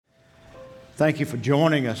Thank you for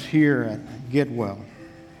joining us here at Get Well,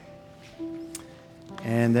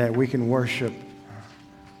 and that we can worship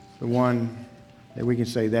the one that we can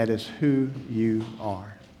say that is who you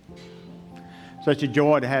are. Such a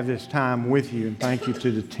joy to have this time with you, and thank you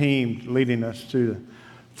to the team leading us to the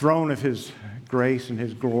throne of His grace and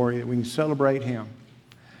His glory, that we can celebrate Him.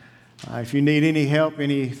 If you need any help,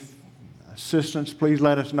 any assistance, please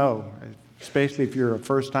let us know, especially if you're a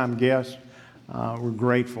first-time guest. We're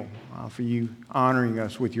grateful for you honoring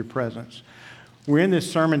us with your presence. We're in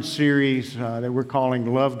this sermon series that we're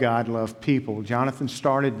calling Love God, Love People. Jonathan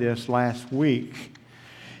started this last week.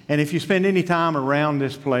 And if you spend any time around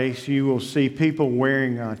this place, you will see people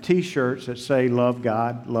wearing T-shirts that say Love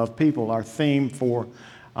God, Love People, our theme for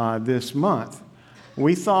this month.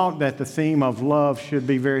 We thought that the theme of love should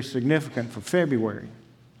be very significant for February.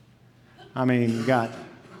 I mean, you got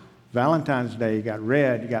Valentine's Day, you got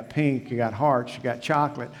red, you got pink, you got hearts, you got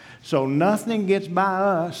chocolate. So nothing gets by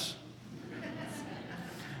us.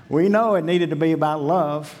 We know it needed to be about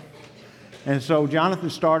love. And so Jonathan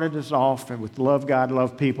started us off with Love God,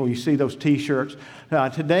 Love People. You see those T-shirts.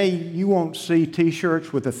 Today you won't see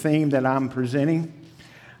T-shirts with the theme that I'm presenting.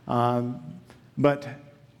 But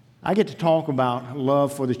I get to talk about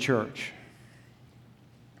love for the church.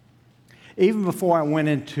 Even before I went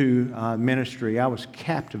into ministry, I was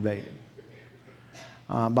captivated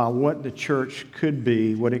by what the church could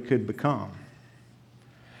be, what it could become.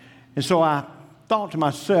 And so I thought to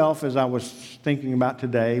myself as I was thinking about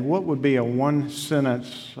today, what would be a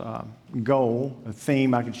one-sentence goal, a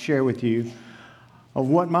theme I could share with you of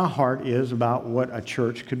what my heart is about what a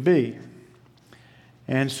church could be.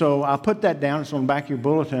 And so I put that down. It's on the back of your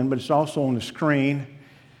bulletin, but it's also on the screen.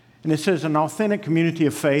 And it says, an authentic community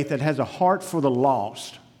of faith that has a heart for the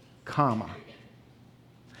lost, comma.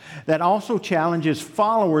 That also challenges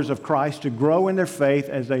followers of Christ to grow in their faith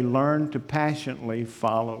as they learn to passionately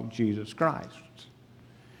follow Jesus Christ.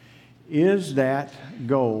 Is that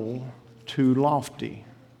goal too lofty?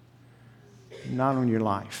 Not on your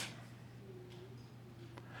life.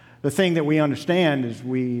 The thing that we understand is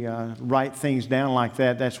we write things down like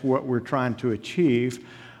that. That's what we're trying to achieve.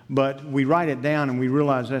 But we write it down and we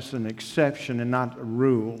realize that's an exception and not a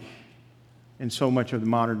rule in so much of the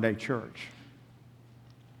modern day church.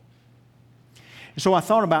 So I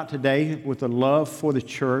thought about today with the love for the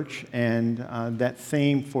church and that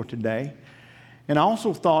theme for today. And I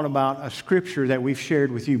also thought about a scripture that we've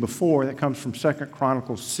shared with you before that comes from 2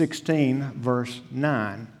 Chronicles 16, verse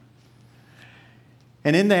 9.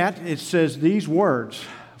 And in that it says these words,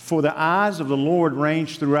 "For the eyes of the Lord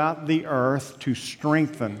range throughout the earth to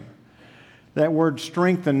strengthen." That word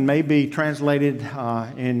strengthen may be translated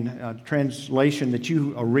in a translation that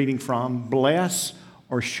you are reading from, bless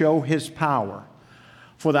or show His power.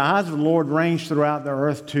 For the eyes of the Lord range throughout the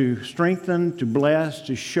earth to strengthen, to bless,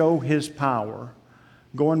 to show His power.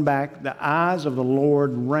 Going back, the eyes of the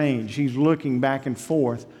Lord range. He's looking back and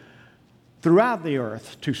forth throughout the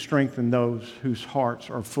earth to strengthen those whose hearts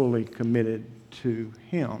are fully committed to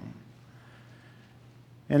Him.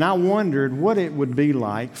 And I wondered what it would be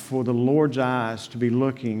like for the Lord's eyes to be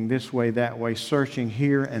looking this way, that way, searching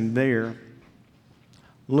here and there,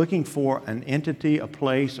 looking for an entity, a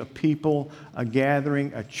place, a people, a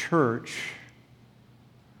gathering, a church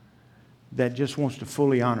that just wants to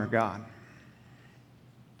fully honor God.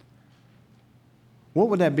 What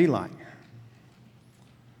would that be like?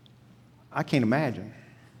 I can't imagine.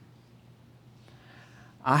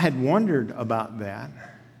 I had wondered about that,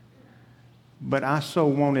 but I so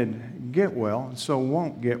wanted Get Well, and so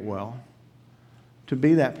won't Get Well, to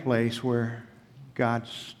be that place where God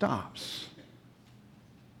stops.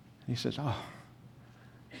 He says, oh,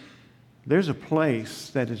 there's a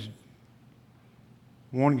place that is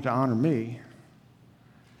wanting to honor me,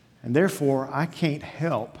 and therefore I can't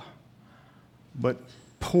help but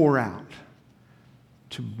pour out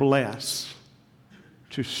to bless,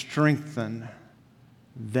 to strengthen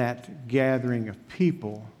that gathering of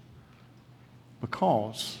people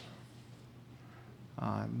because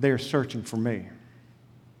they're searching for me.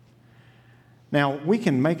 Now, we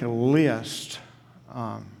can make a list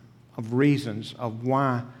of reasons of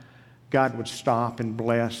why God would stop and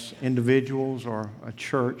bless individuals or a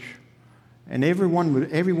church, and everyone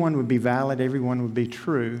would be valid, everyone would be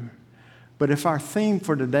true. But if our theme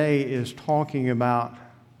for today is talking about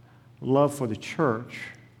love for the church,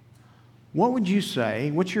 what would you say,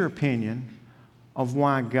 what's your opinion of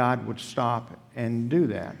why God would stop and do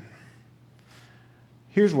that?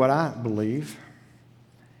 Here's what I believe,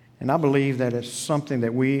 and I believe that it's something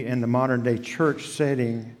that we in the modern day church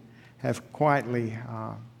setting have quietly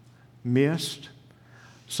missed.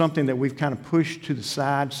 something that we've kind of pushed to the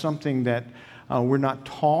side, something that we're not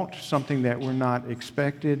taught, something that we're not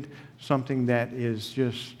expected, something that is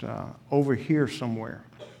just over here somewhere.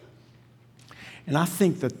 And I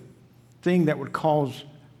think the thing that would cause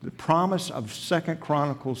the promise of 2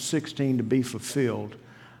 Chronicles 16 to be fulfilled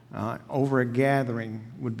over a gathering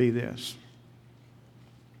would be this.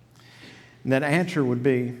 And that answer would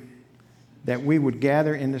be that we would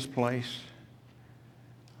gather in this place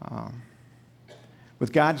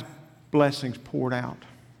with God's blessings poured out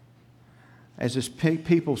as His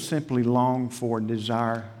people simply long for and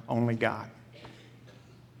desire only God.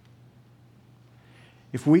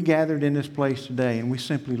 If we gathered in this place today and we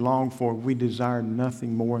simply long for, we desire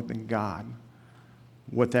nothing more than God,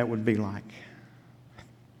 what that would be like.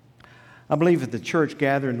 I believe if the church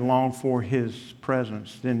gathered and longed for His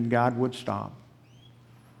presence, then God would stop.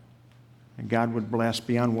 And God would bless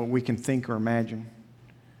beyond what we can think or imagine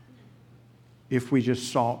if we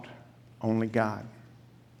just sought only God.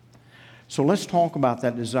 So let's talk about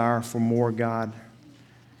that desire for more God.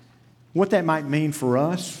 What that might mean for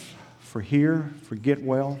us, for here, for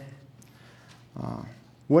Getwell.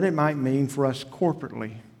 What it might mean for us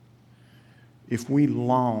corporately if we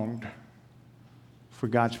longed for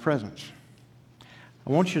God's presence.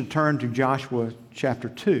 I want you to turn to Joshua chapter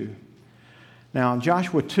 2. Now,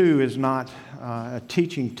 Joshua 2 is not a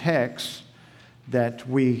teaching text that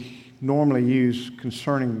we normally use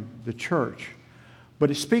concerning the church, but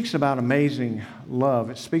it speaks about amazing love.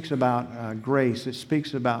 It speaks about grace. It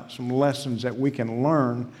speaks about some lessons that we can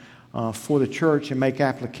learn for the church and make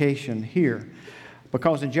application here.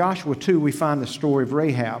 Because in Joshua 2, we find the story of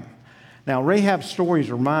Rahab. Now, Rahab's story is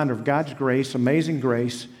a reminder of God's grace, amazing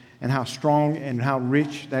grace, and how strong and how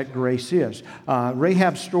rich that grace is.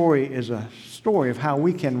 Rahab's story is a story of how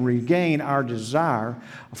we can regain our desire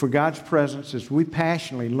for God's presence as we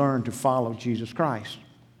passionately learn to follow Jesus Christ.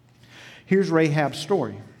 Here's Rahab's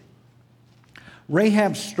story.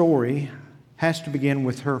 Rahab's story has to begin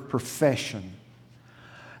with her profession.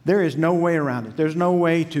 There is no way around it. There's no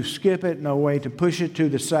way to skip it, no way to push it to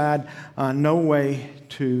the side, no way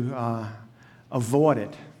to avoid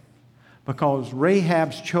it. Because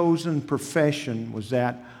Rahab's chosen profession was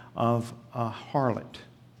that of a harlot.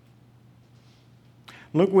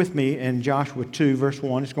 Look with me in Joshua 2, verse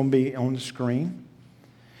 1. It's going to be on the screen.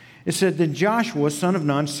 It said, Then Joshua, son of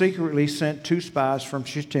Nun, secretly sent 2 spies from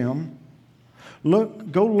Shittim.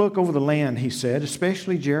 Go look over the land, he said,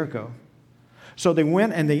 especially Jericho. So they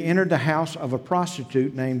went and they entered the house of a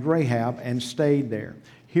prostitute named Rahab and stayed there.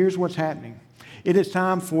 Here's what's happening. It is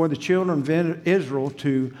time for the children of Israel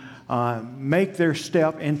to make their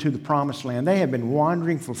step into the promised land. They have been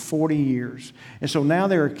wandering for 40 years. And so now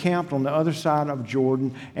they're camped on the other side of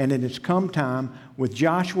Jordan, and it has come time with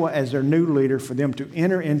Joshua as their new leader for them to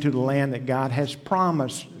enter into the land that God has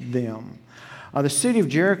promised them. The city of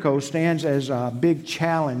Jericho stands as a big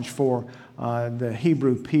challenge for the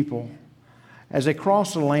Hebrew people as they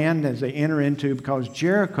cross the land, as they enter into, because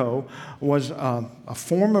Jericho was a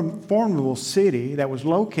formidable city that was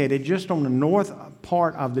located just on the north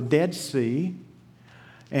part of the Dead Sea,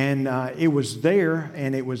 and it was there,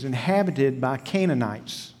 and it was inhabited by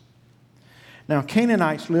Canaanites. Now,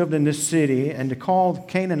 Canaanites lived in this city, and to call the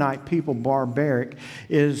Canaanite people barbaric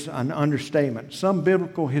is an understatement. Some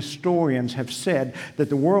biblical historians have said that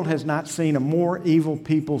the world has not seen a more evil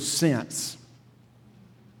people since.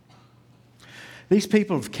 These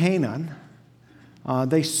people of Canaan,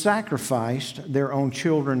 they sacrificed their own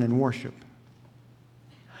children in worship.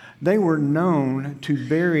 They were known to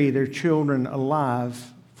bury their children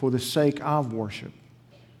alive for the sake of worship.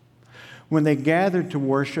 When they gathered to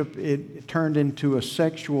worship, it turned into a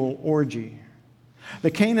sexual orgy.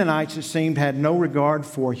 The Canaanites, it seemed, had no regard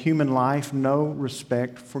for human life, no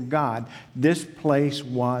respect for God. This place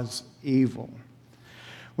was evil.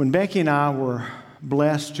 When Becky and I were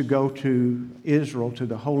blessed to go to Israel, to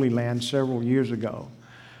the Holy Land, several years ago,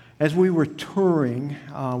 as we were touring,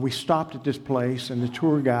 we stopped at this place, and the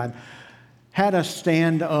tour guide had us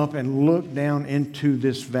stand up and look down into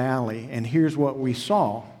this valley. And here's what we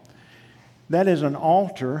saw. That is an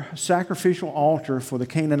altar, a sacrificial altar for the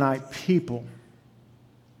Canaanite people.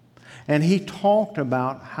 And he talked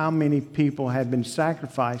about how many people had been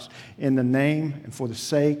sacrificed in the name and for the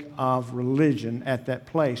sake of religion at that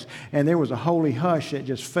place. And there was a holy hush that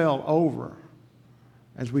just fell over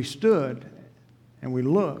as we stood and we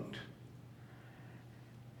looked.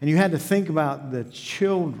 And you had to think about the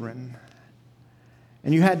children.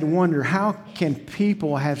 And you had to wonder, how can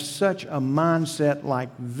people have such a mindset like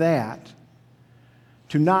that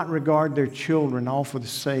to not regard their children all for the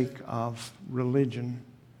sake of religion?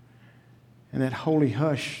 And that holy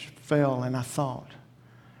hush fell, and I thought,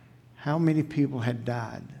 how many people had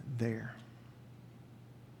died there.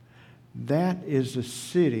 That is the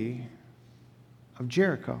city of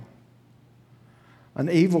Jericho, an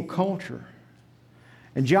evil culture.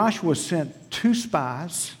 And Joshua sent 2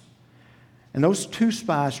 spies, and those 2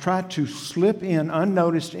 spies tried to slip in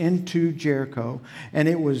unnoticed into Jericho. And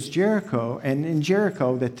it was Jericho, and in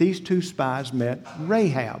Jericho, that these 2 spies met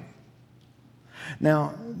Rahab.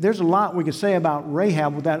 Now, there's a lot we could say about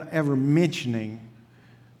Rahab without ever mentioning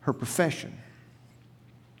her profession.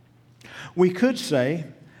 We could say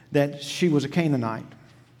that she was a Canaanite.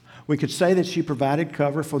 We could say that she provided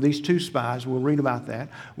cover for these 2 spies. We'll read about that.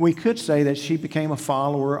 We could say that she became a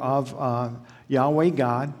follower of Yahweh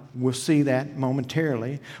God. We'll see that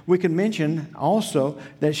momentarily. We could mention also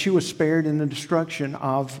that she was spared in the destruction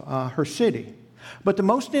of her city. But the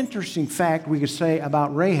most interesting fact we could say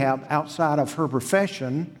about Rahab outside of her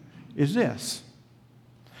profession is this.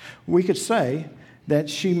 We could say that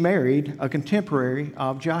she married a contemporary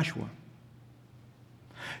of Joshua.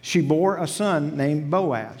 She bore a son named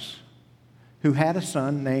Boaz, who had a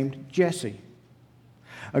son named Jesse,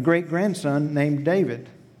 a great-grandson named David,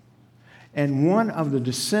 and one of the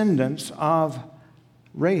descendants of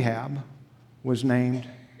Rahab was named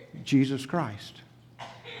Jesus Christ.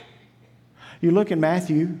 You look in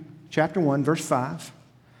Matthew chapter 1, verse 5,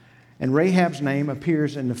 and Rahab's name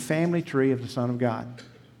appears in the family tree of the Son of God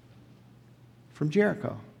from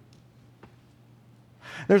Jericho.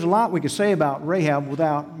 There's a lot we could say about Rahab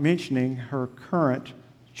without mentioning her current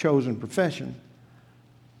chosen profession.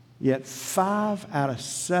 Yet 5 out of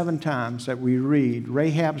 7 times that we read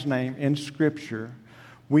Rahab's name in Scripture,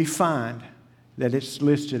 we find that it's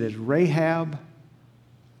listed as Rahab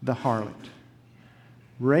the harlot.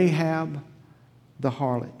 Rahab the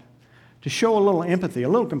harlot. To show a little empathy, a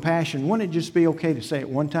little compassion, wouldn't it just be okay to say it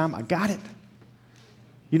one time, I got it?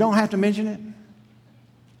 You don't have to mention it.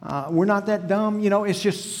 We're not that dumb. You know, it's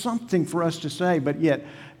just something for us to say, but yet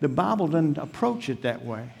the Bible doesn't approach it that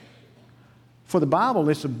way. For the Bible,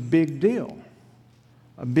 it's a big deal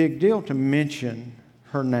to mention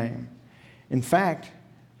her name. In fact,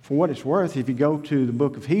 for what it's worth, if you go to the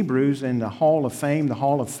book of Hebrews and the Hall of Fame, the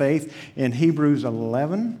Hall of Faith in Hebrews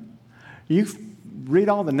 11, you read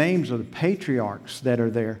all the names of the patriarchs that are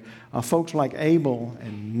there. Folks like Abel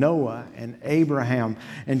and Noah and Abraham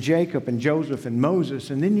and Jacob and Joseph and Moses.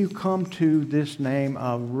 And then you come to this name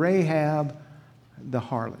of Rahab the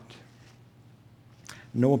harlot.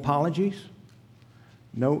 No apologies.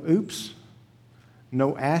 No oops.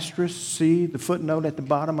 No asterisk. See the footnote at the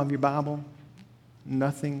bottom of your Bible?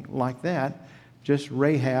 Nothing like that. Just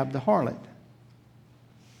Rahab the harlot.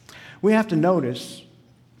 We have to notice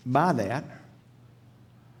by that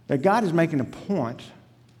God is making a point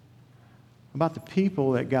about the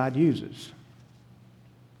people that God uses.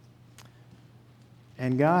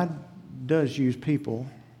 And God does use people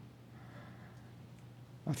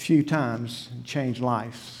a few times and change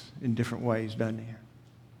lives in different ways, doesn't He?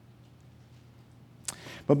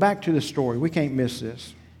 But back to the story. We can't miss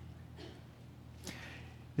this.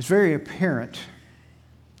 It's very apparent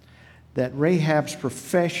that Rahab's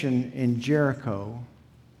profession in Jericho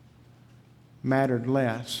mattered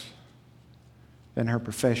less than her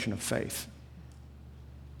profession of faith.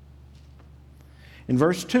 In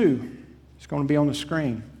verse 2, it's going to be on the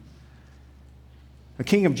screen. The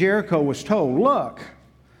king of Jericho was told, look,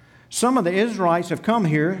 some of the Israelites have come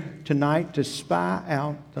here tonight to spy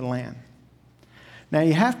out the land. Now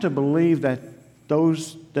you have to believe that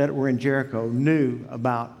those that were in Jericho knew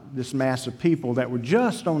about this mass of people that were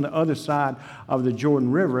just on the other side of the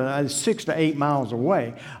Jordan River, 6 to 8 miles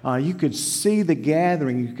away. You could see the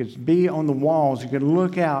gathering. You could be on the walls. You could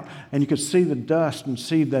look out and you could see the dust and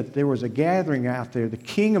see that there was a gathering out there. The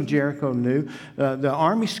king of Jericho knew. The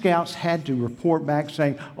army scouts had to report back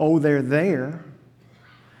saying, oh, they're there.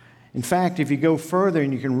 In fact, if you go further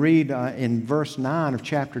and you can read in verse 9 of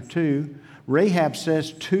chapter 2, Rahab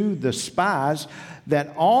says to the spies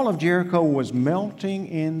that all of Jericho was melting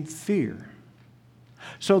in fear.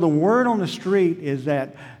 So the word on the street is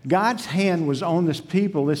that God's hand was on this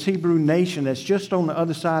people, this Hebrew nation that's just on the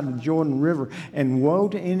other side of the Jordan River, and woe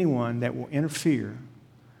to anyone that will interfere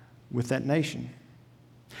with that nation.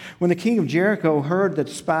 When the king of Jericho heard that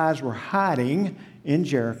the spies were hiding in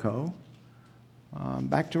Jericho,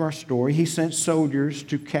 back to our story, he sent soldiers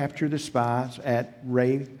to capture the spies at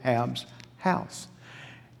Rahab's house.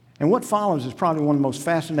 And what follows is probably one of the most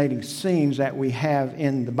fascinating scenes that we have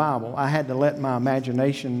in the Bible. I had to let my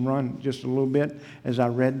imagination run just a little bit as I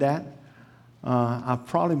read that. I've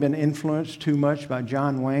probably been influenced too much by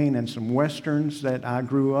John Wayne and some westerns that I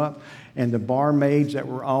grew up and the barmaids that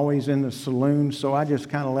were always in the saloon, so I just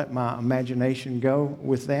kind of let my imagination go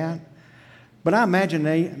with that. But I imagine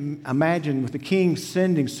with the king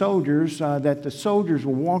sending soldiers, that the soldiers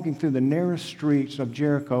were walking through the narrow streets of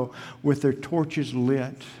Jericho with their torches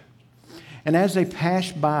lit. And as they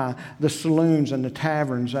passed by the saloons and the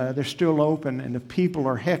taverns, they're still open, and the people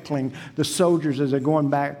are heckling the soldiers as they're going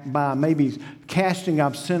back by, maybe casting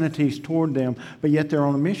obscenities toward them, but yet they're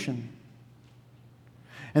on a mission.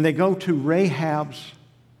 And they go to Rahab's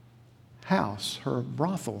house, her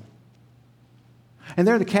brothel. And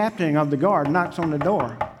there the captain of the guard knocks on the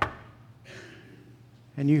door.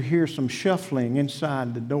 And you hear some shuffling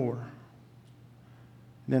inside the door.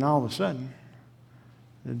 And then all of a sudden,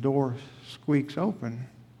 the door squeaks open.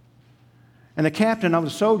 And the captain of the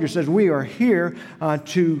soldiers says, "We are here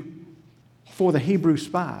for the Hebrew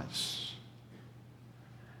spies."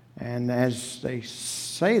 And as they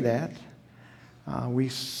say that, we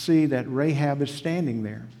see that Rahab is standing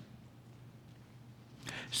there,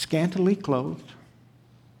 scantily clothed,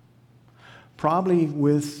 probably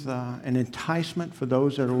with an enticement for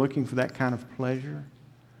those that are looking for that kind of pleasure.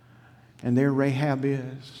 And there Rahab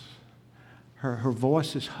is. Her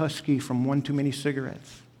voice is husky from one too many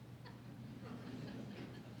cigarettes.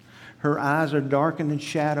 Her eyes are darkened and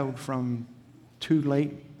shadowed from too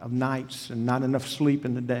late of nights and not enough sleep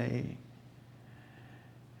in the day.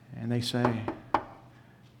 And they say,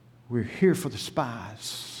 "We're here for the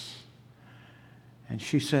spies." And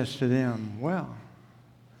she says to them, "Well,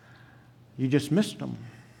 you just missed them.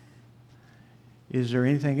 Is there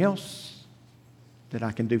anything else that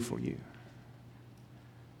I can do for you?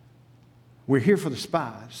 We're here for the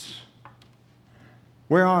spies.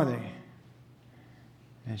 Where are they?"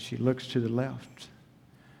 And she looks to the left,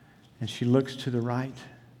 and she looks to the right,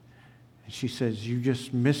 and she says, "You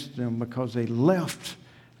just missed them because they left,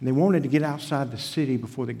 and they wanted to get outside the city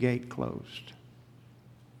before the gate closed."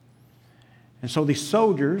 And so these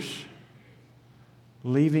soldiers,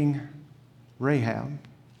 leaving Rahab,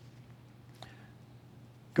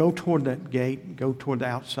 go toward that gate, go toward the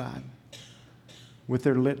outside with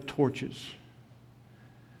their lit torches.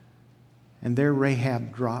 And there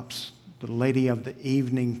Rahab drops the lady of the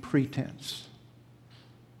evening pretense.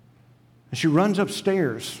 And she runs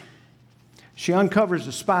upstairs. She uncovers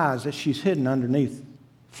the spies that she's hidden underneath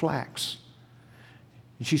flax.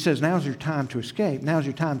 And she says, "Now's your time to escape. Now's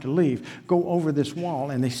your time to leave. Go over this wall."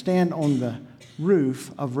 And they stand on the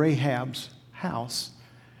roof of Rahab's house,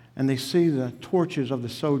 and they see the torches of the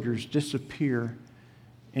soldiers disappear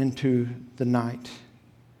into the night.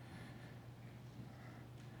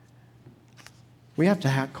 We have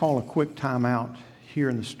to call a quick time out here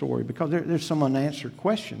in the story because there's some unanswered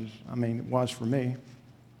questions. I mean, it was for me.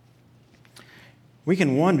 We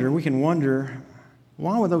can wonder,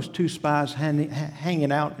 why were those two spies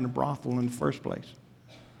hanging out in a brothel in the first place?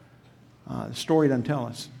 The story doesn't tell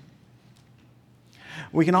us.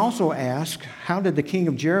 We can also ask, how did the king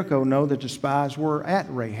of Jericho know that the spies were at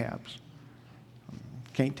Rahab's?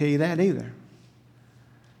 Can't tell you that either.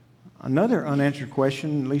 Another unanswered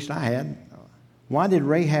question, at least I had, why did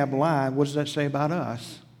Rahab lie? What does that say about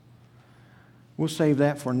us? We'll save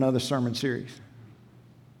that for another sermon series.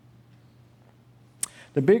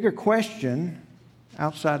 The bigger question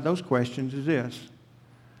outside those questions is this.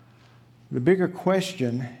 The bigger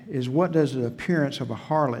question is, what does the appearance of a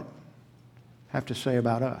harlot have to say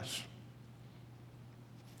about us?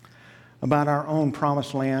 About our own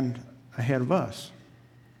promised land ahead of us?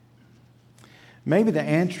 Maybe the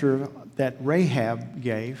answer that Rahab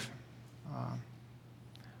gave,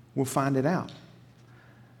 we'll find it out.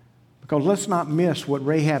 Because let's not miss what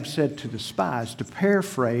Rahab said to the spies. To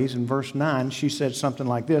paraphrase, in verse 9, she said something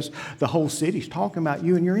like this: "The whole city's talking about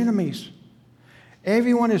you and your enemies.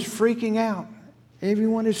 Everyone is freaking out.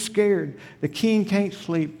 Everyone is scared. The king can't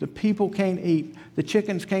sleep. The people can't eat. The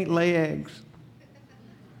chickens can't lay eggs."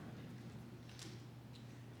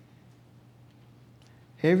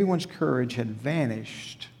 Everyone's courage had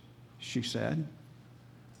vanished, she said,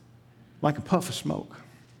 like a puff of smoke.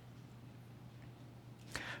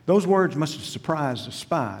 Those words must have surprised the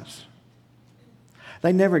spies.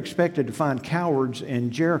 They never expected to find cowards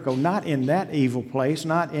in Jericho, not in that evil place,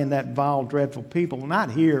 not in that vile, dreadful people,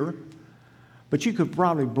 not here. But you could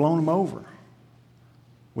probably blown them over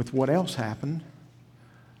with what else happened.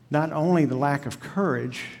 Not only the lack of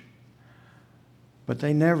courage, but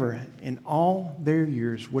they never, in all their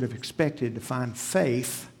years, would have expected to find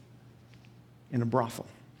faith in a brothel.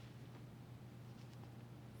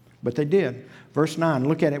 But they did. Verse 9,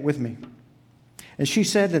 look at it with me. "And she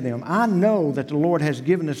said to them, I know that the Lord has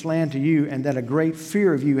given this land to you, and that a great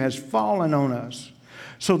fear of you has fallen on us,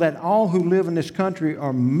 so that all who live in this country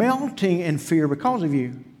are melting in fear because of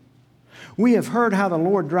you. We have heard how the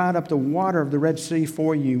Lord dried up the water of the Red Sea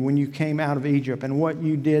for you when you came out of Egypt, and what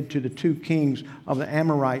you did to the 2 kings of the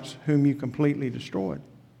Amorites whom you completely destroyed.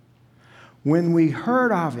 When we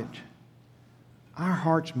heard of it, our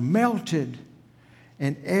hearts melted,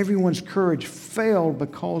 and everyone's courage failed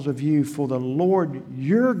because of you. For the Lord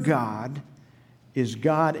your God is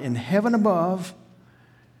God in heaven above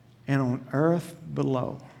and on earth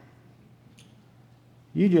below.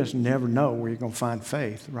 You just never know where you're going to find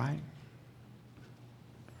faith, right?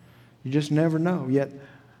 You just never know. Yet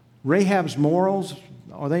Rahab's morals,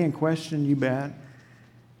 are they in question? You bet.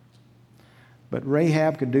 But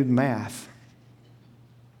Rahab could do the math.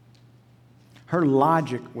 Her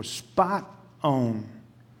logic was spot on.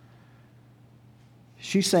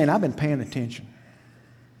 She's saying, I've been paying attention.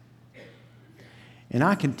 And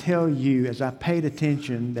I can tell you, as I paid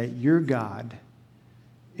attention, that your God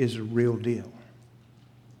is a real deal.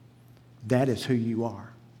 That is who you are.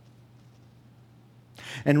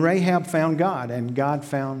 And Rahab found God, and God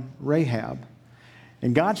found Rahab.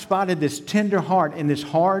 And God spotted this tender heart in this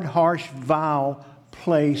hard, harsh, vile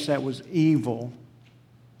place that was evil.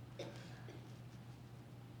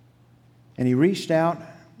 And he reached out,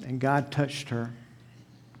 and God touched her.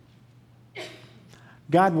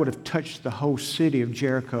 God would have touched the whole city of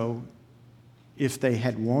Jericho if they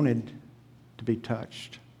had wanted to be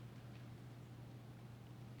touched.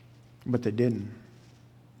 But they didn't.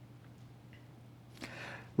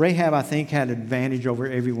 Rahab, I think, had an advantage over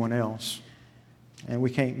everyone else. And we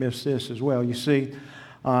can't miss this as well. You see,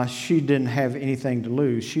 she didn't have anything to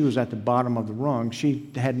lose. She was at the bottom of the rung. She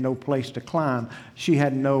had no place to climb. She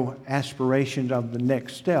had no aspirations of the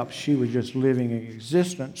next step. She was just living in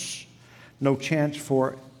existence. No chance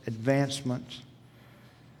for advancement.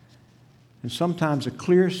 And sometimes the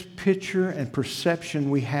clearest picture and perception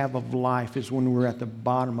we have of life is when we're at the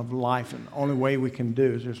bottom of life, and the only way we can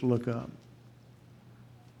do is just look up.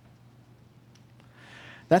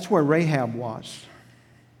 That's where Rahab was.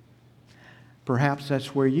 Perhaps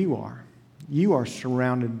that's where you are. You are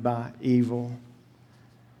surrounded by evil.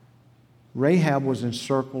 Rahab was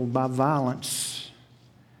encircled by violence,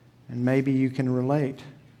 and maybe you can relate.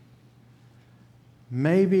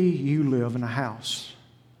 Maybe you live in a house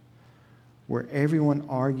where everyone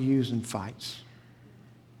argues and fights.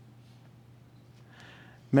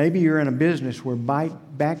 Maybe you're in a business where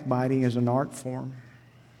backbiting is an art form.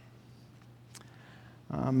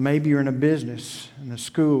 Maybe you're in a business, in a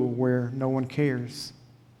school where no one cares.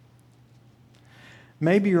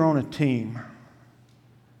 Maybe you're on a team.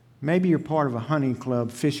 Maybe you're part of a hunting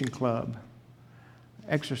club, fishing club,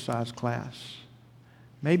 exercise class.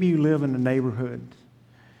 Maybe you live in a neighborhood,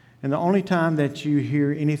 and the only time that you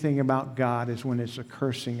hear anything about God is when it's a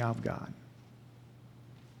cursing of God.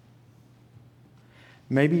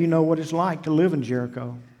 Maybe you know what it's like to live in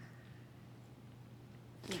Jericho.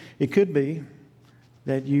 It could be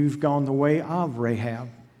that you've gone the way of Rahab.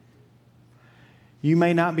 You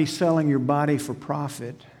may not be selling your body for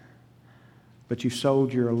profit, but you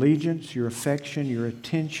sold your allegiance, your affection, your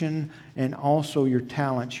attention, and also your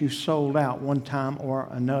talents. You sold out one time or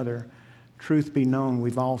another. Truth be known,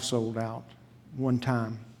 we've all sold out one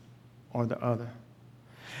time or the other.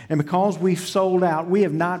 And because we've sold out, we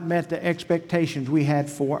have not met the expectations we had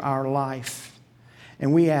for our life.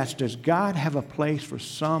 And we ask, does God have a place for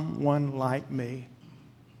someone like me?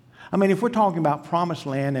 I mean, if we're talking about promised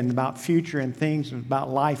land and about future and things and about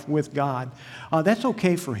life with God, that's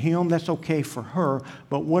okay for him, that's okay for her,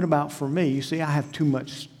 but what about for me? You see, I have too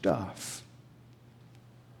much stuff.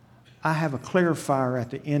 I have a clarifier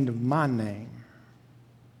at the end of my name.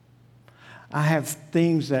 I have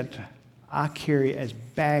things that I carry as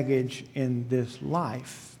baggage in this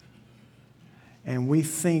life. And we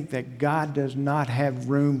think that God does not have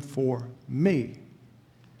room for me.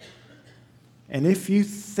 And if you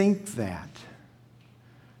think that,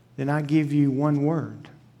 then I give you one word.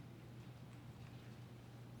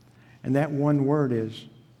 And that one word is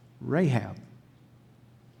Rahab.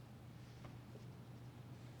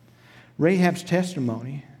 Rahab's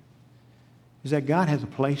testimony is that God has a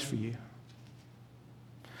place for you.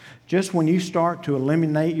 Just when you start to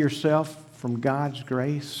eliminate yourself from God's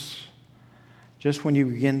grace, just when you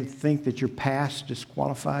begin to think that your past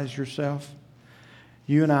disqualifies yourself,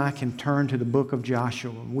 you and I can turn to the book of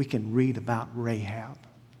Joshua and we can read about Rahab.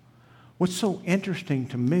 What's so interesting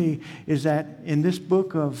to me is that in this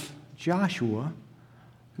book of Joshua,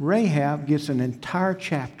 Rahab gets an entire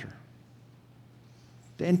chapter.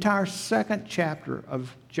 The entire second chapter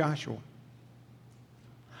of Joshua.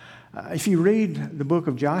 If you read the book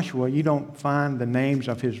of Joshua, you don't find the names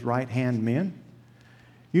of his right-hand men.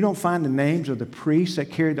 You don't find the names of the priests that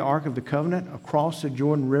carried the Ark of the Covenant across the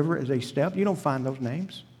Jordan River as they stepped. You don't find those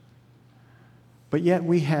names. But yet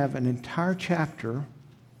we have an entire chapter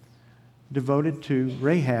devoted to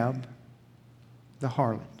Rahab the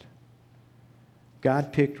harlot.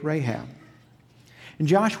 God picked Rahab. In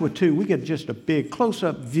Joshua 2, we get just a big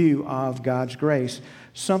close-up view of God's grace,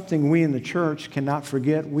 something we in the church cannot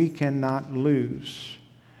forget, we cannot lose.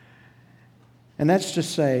 And that's to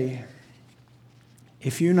say,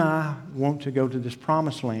 if you and I want to go to this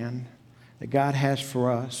promised land that God has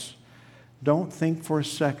for us, don't think for a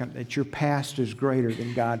second that your past is greater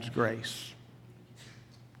than God's grace.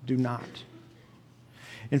 Do not.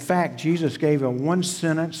 In fact, Jesus gave a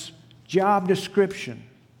one-sentence job description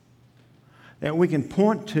that we can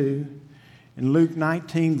point to in Luke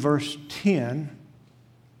 19, verse 10,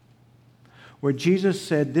 where Jesus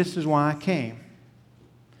said, "This is why I came."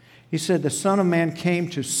 He said, "The Son of Man came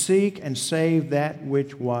to seek and save that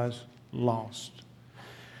which was lost."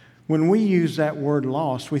 When we use that word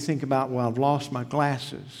lost, we think about, well, I've lost my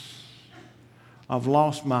glasses. I've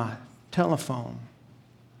lost my telephone.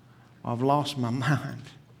 I've lost my mind.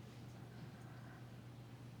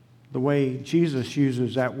 The way Jesus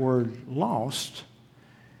uses that word lost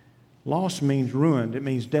means ruined. It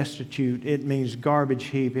means destitute. It means garbage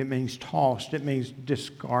heap. It means tossed. It means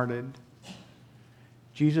discarded.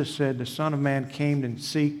 Jesus said, "The Son of Man came to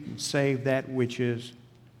seek and save that which is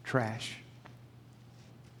trash."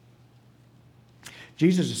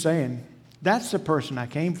 Jesus is saying, that's the person I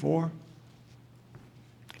came for.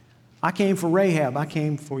 I came for Rahab. I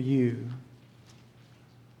came for you.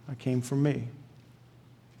 I came for me.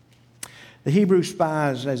 The Hebrew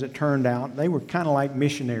spies, as it turned out, they were kind of like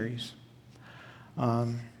missionaries.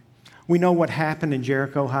 We know what happened in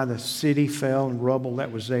Jericho, how the city fell and rubble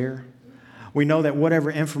that was there. We know that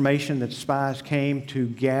whatever information that spies came to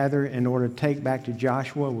gather in order to take back to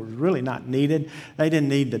Joshua was really not needed. They didn't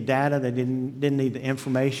need the data. They didn't need the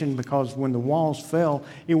information, because when the walls fell,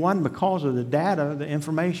 it wasn't because of the data, the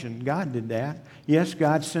information. God did that. Yes,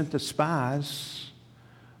 God sent the spies,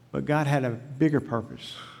 but God had a bigger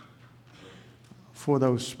purpose for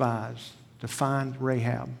those spies, to find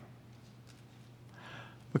Rahab.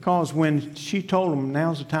 Because when she told them,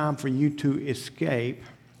 "Now's the time for you to escape,"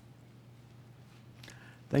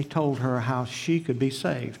 they told her how she could be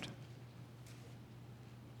saved.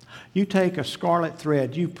 You take a scarlet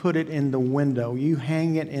thread, you put it in the window, you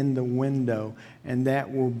hang it in the window, and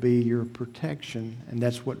that will be your protection. And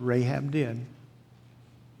that's what Rahab did.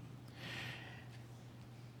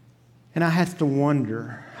 And I have to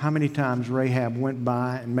wonder how many times Rahab went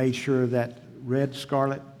by and made sure that red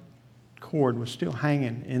scarlet cord was still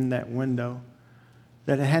hanging in that window,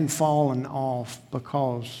 that it hadn't fallen off,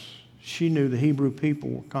 because she knew the Hebrew people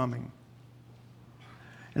were coming.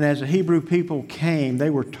 And as the Hebrew people came, they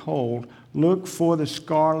were told, "Look for the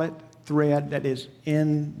scarlet thread that is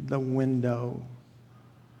in the window."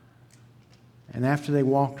 And after they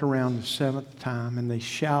walked around the seventh time and they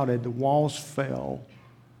shouted, the walls fell,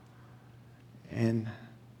 and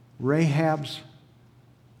Rahab's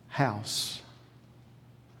house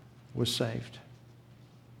was saved.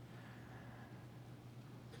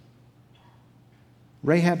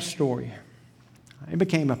 Rahab's story, it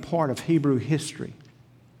became a part of Hebrew history.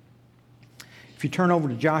 If you turn over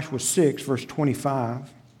to Joshua 6, verse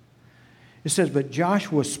 25, it says, "But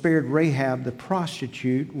Joshua spared Rahab the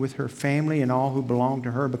prostitute with her family and all who belonged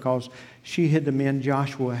to her, because she hid the men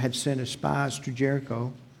Joshua had sent as spies to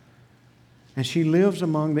Jericho. And she lives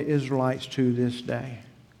among the Israelites to this day."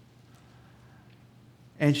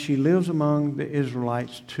 And she lives among the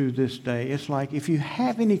Israelites to this day. It's like, if you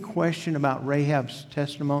have any question about Rahab's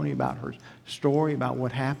testimony, about her story, about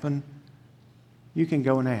what happened, you can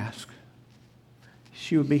go and ask.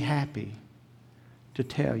 She would be happy to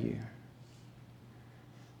tell you.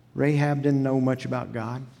 Rahab didn't know much about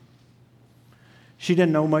God. She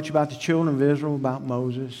didn't know much about the children of Israel, about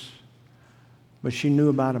Moses. But she knew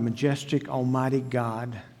about a majestic, almighty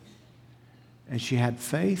God. And she had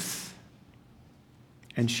faith,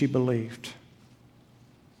 and she believed.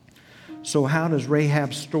 So how does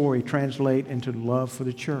Rahab's story translate into love for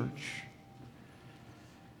the church?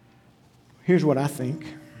 Here's what I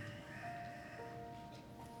think.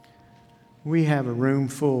 We have a room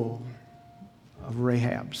full of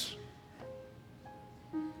Rahabs.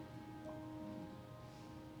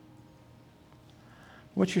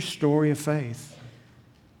 What's your story of faith?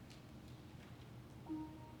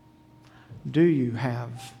 Do you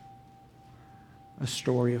have a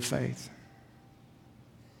story of faith?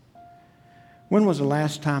 When was the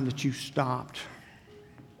last time that you stopped?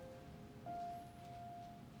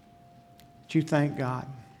 Did you thank God?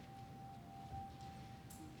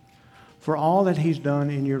 for all that He's done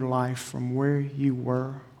in your life from where you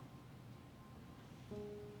were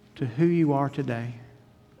to who you are today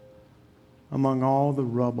among all the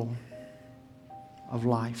rubble of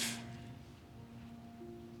life.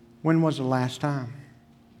 When was the last time?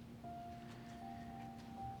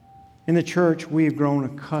 In the church, we have grown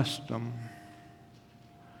accustomed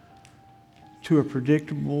to a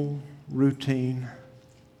predictable routine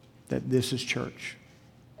that this is church.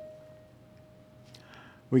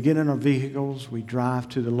 We get in our vehicles, we drive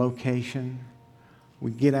to the location,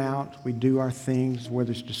 we get out, we do our things,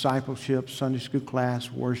 whether it's discipleship, Sunday school class,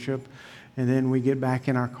 worship, and then we get back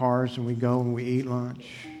in our cars and we go and we eat lunch.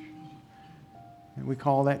 And we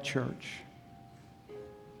call that church.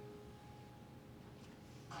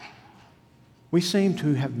 We seem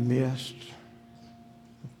to have missed,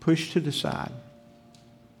 pushed to the side,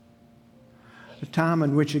 the time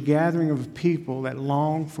in which a gathering of people that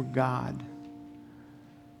long for God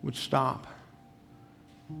would stop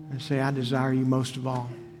and say, I desire you most of all.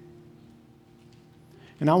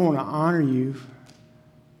 And I want to honor you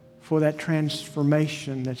for that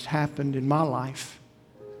transformation that's happened in my life,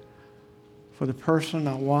 for the person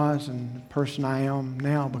I was and the person I am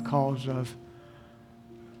now because of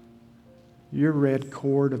your red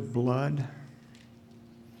cord of blood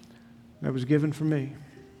that was given for me.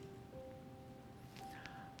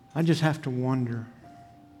 I just have to wonder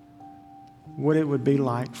what it would be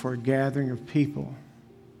like for a gathering of people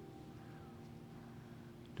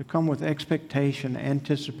to come with expectation,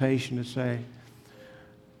 anticipation to say,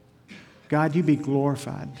 God, you be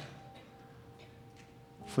glorified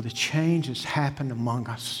for the change that's happened among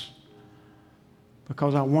us.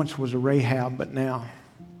 Because I once was a Rahab, but now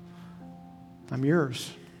I'm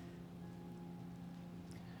yours.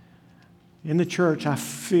 In the church, I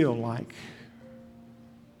feel like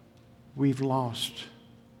we've lost,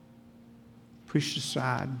 pushed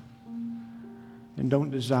aside, and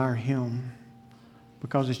don't desire Him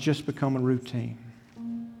because it's just become a routine.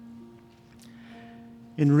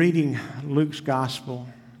 In reading Luke's gospel,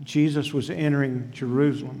 Jesus was entering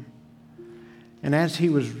Jerusalem. And as He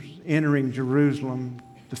was entering Jerusalem,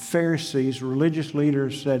 the Pharisees, religious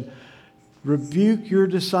leaders, said, rebuke your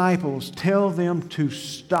disciples, tell them to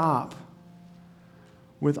stop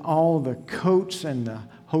with all the coats and the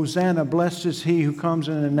Hosanna, blessed is he who comes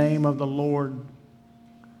in the name of the Lord.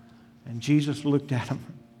 And Jesus looked at them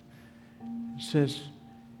and says,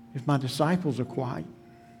 if my disciples are quiet,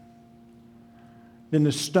 then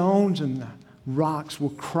the stones and the rocks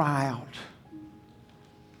will cry out.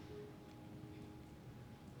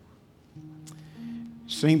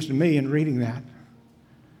 It seems to me in reading that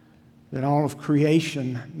all of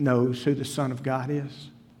creation knows who the Son of God is.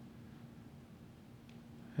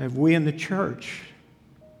 Have we in the church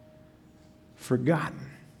forgotten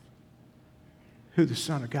who the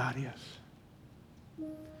Son of God is?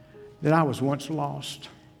 That I was once lost,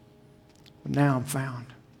 but now I'm found.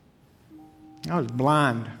 I was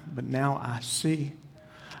blind, but now I see.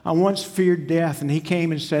 I once feared death, and He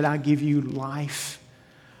came and said, I give you life.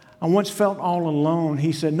 I once felt all alone.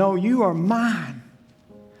 He said, no, you are mine.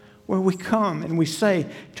 Where we come and we say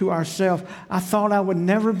to ourselves, I thought I would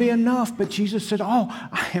never be enough, but Jesus said, oh,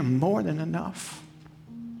 I am more than enough.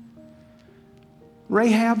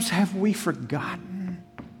 Rahabs, have we forgotten?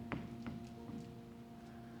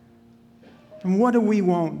 And what do we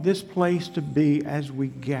want this place to be as we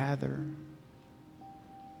gather?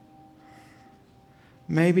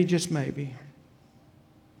 Maybe, just maybe,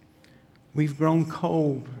 we've grown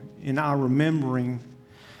cold in our remembering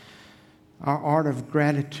our art of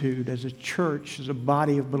gratitude as a church, as a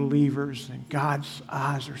body of believers, and God's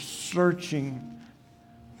eyes are searching.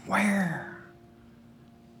 Where?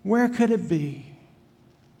 Where could it be?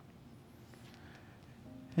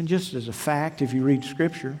 And just as a fact, if you read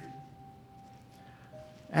Scripture,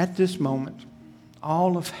 at this moment,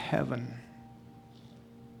 all of heaven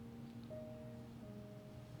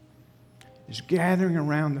is gathering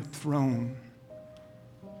around the throne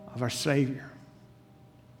of our Savior.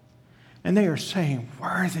 And they are saying,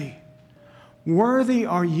 worthy, worthy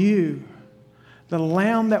are you, the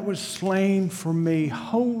Lamb that was slain for me.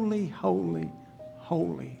 Holy, holy,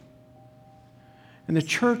 holy. And the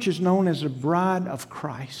church is known as the bride of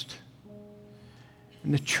Christ.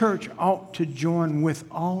 And the church ought to join with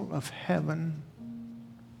all of heaven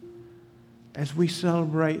as we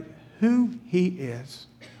celebrate who He is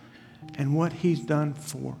and what He's done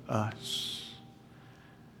for us.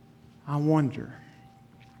 I wonder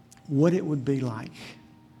what it would be like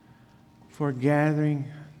for a gathering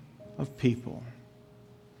of people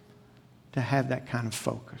to have that kind of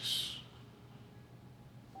focus.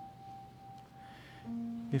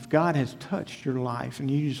 If God has touched your life and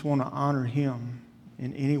you just want to honor Him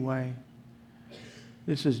in any way,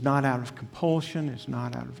 this is not out of compulsion. It's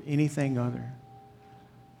not out of anything other.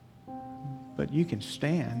 But you can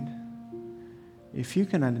stand if you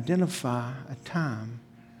can identify a time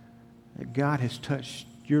that God has touched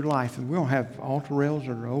your life. And we don't have altar rails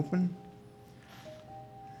that are open.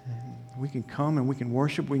 And we can come and we can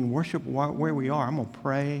worship. We can worship where we are. I'm going to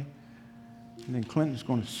pray. And then Clinton's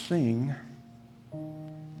going to sing.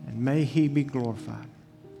 And may He be glorified.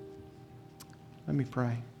 Let me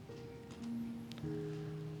pray.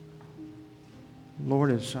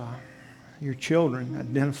 Lord, as your children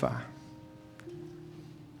identify,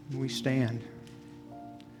 we stand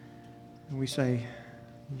and we say,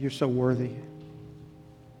 you're so worthy.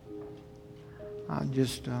 I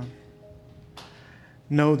just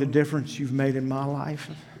know the difference you've made in my life,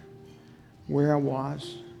 where I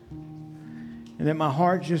was, and that my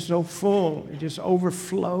heart's just so full, it just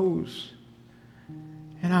overflows.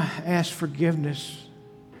 And I ask forgiveness.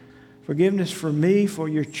 Forgiveness for me, for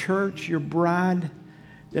your church, your bride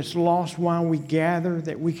that's lost while we gather,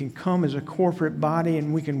 that we can come as a corporate body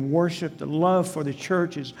and we can worship. The love for the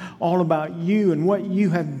church is all about you and what you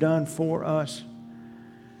have done for us.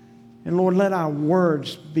 And Lord, let our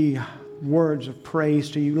words be words of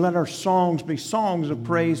praise to you. Let our songs be songs of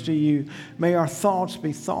praise to you. May our thoughts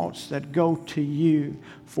be thoughts that go to you.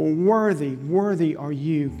 For worthy, worthy are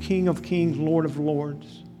you, King of kings, Lord of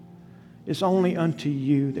lords. It's only unto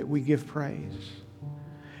you that we give praise.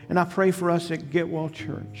 And I pray for us at Getwell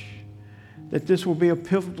Church that this will be a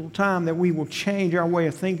pivotal time, that we will change our way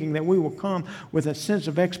of thinking, that we will come with a sense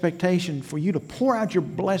of expectation for you to pour out your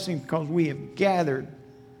blessing because we have gathered.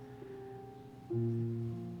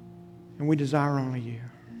 And we desire only you.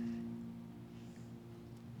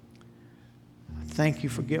 Thank you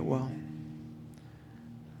for Getwell.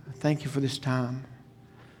 Thank you for this time.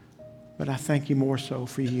 But I thank you more so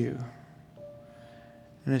for you.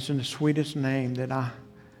 And it's in the sweetest name that I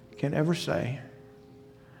can ever say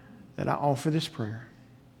that I offer this prayer.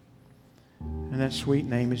 And that sweet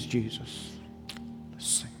name is Jesus.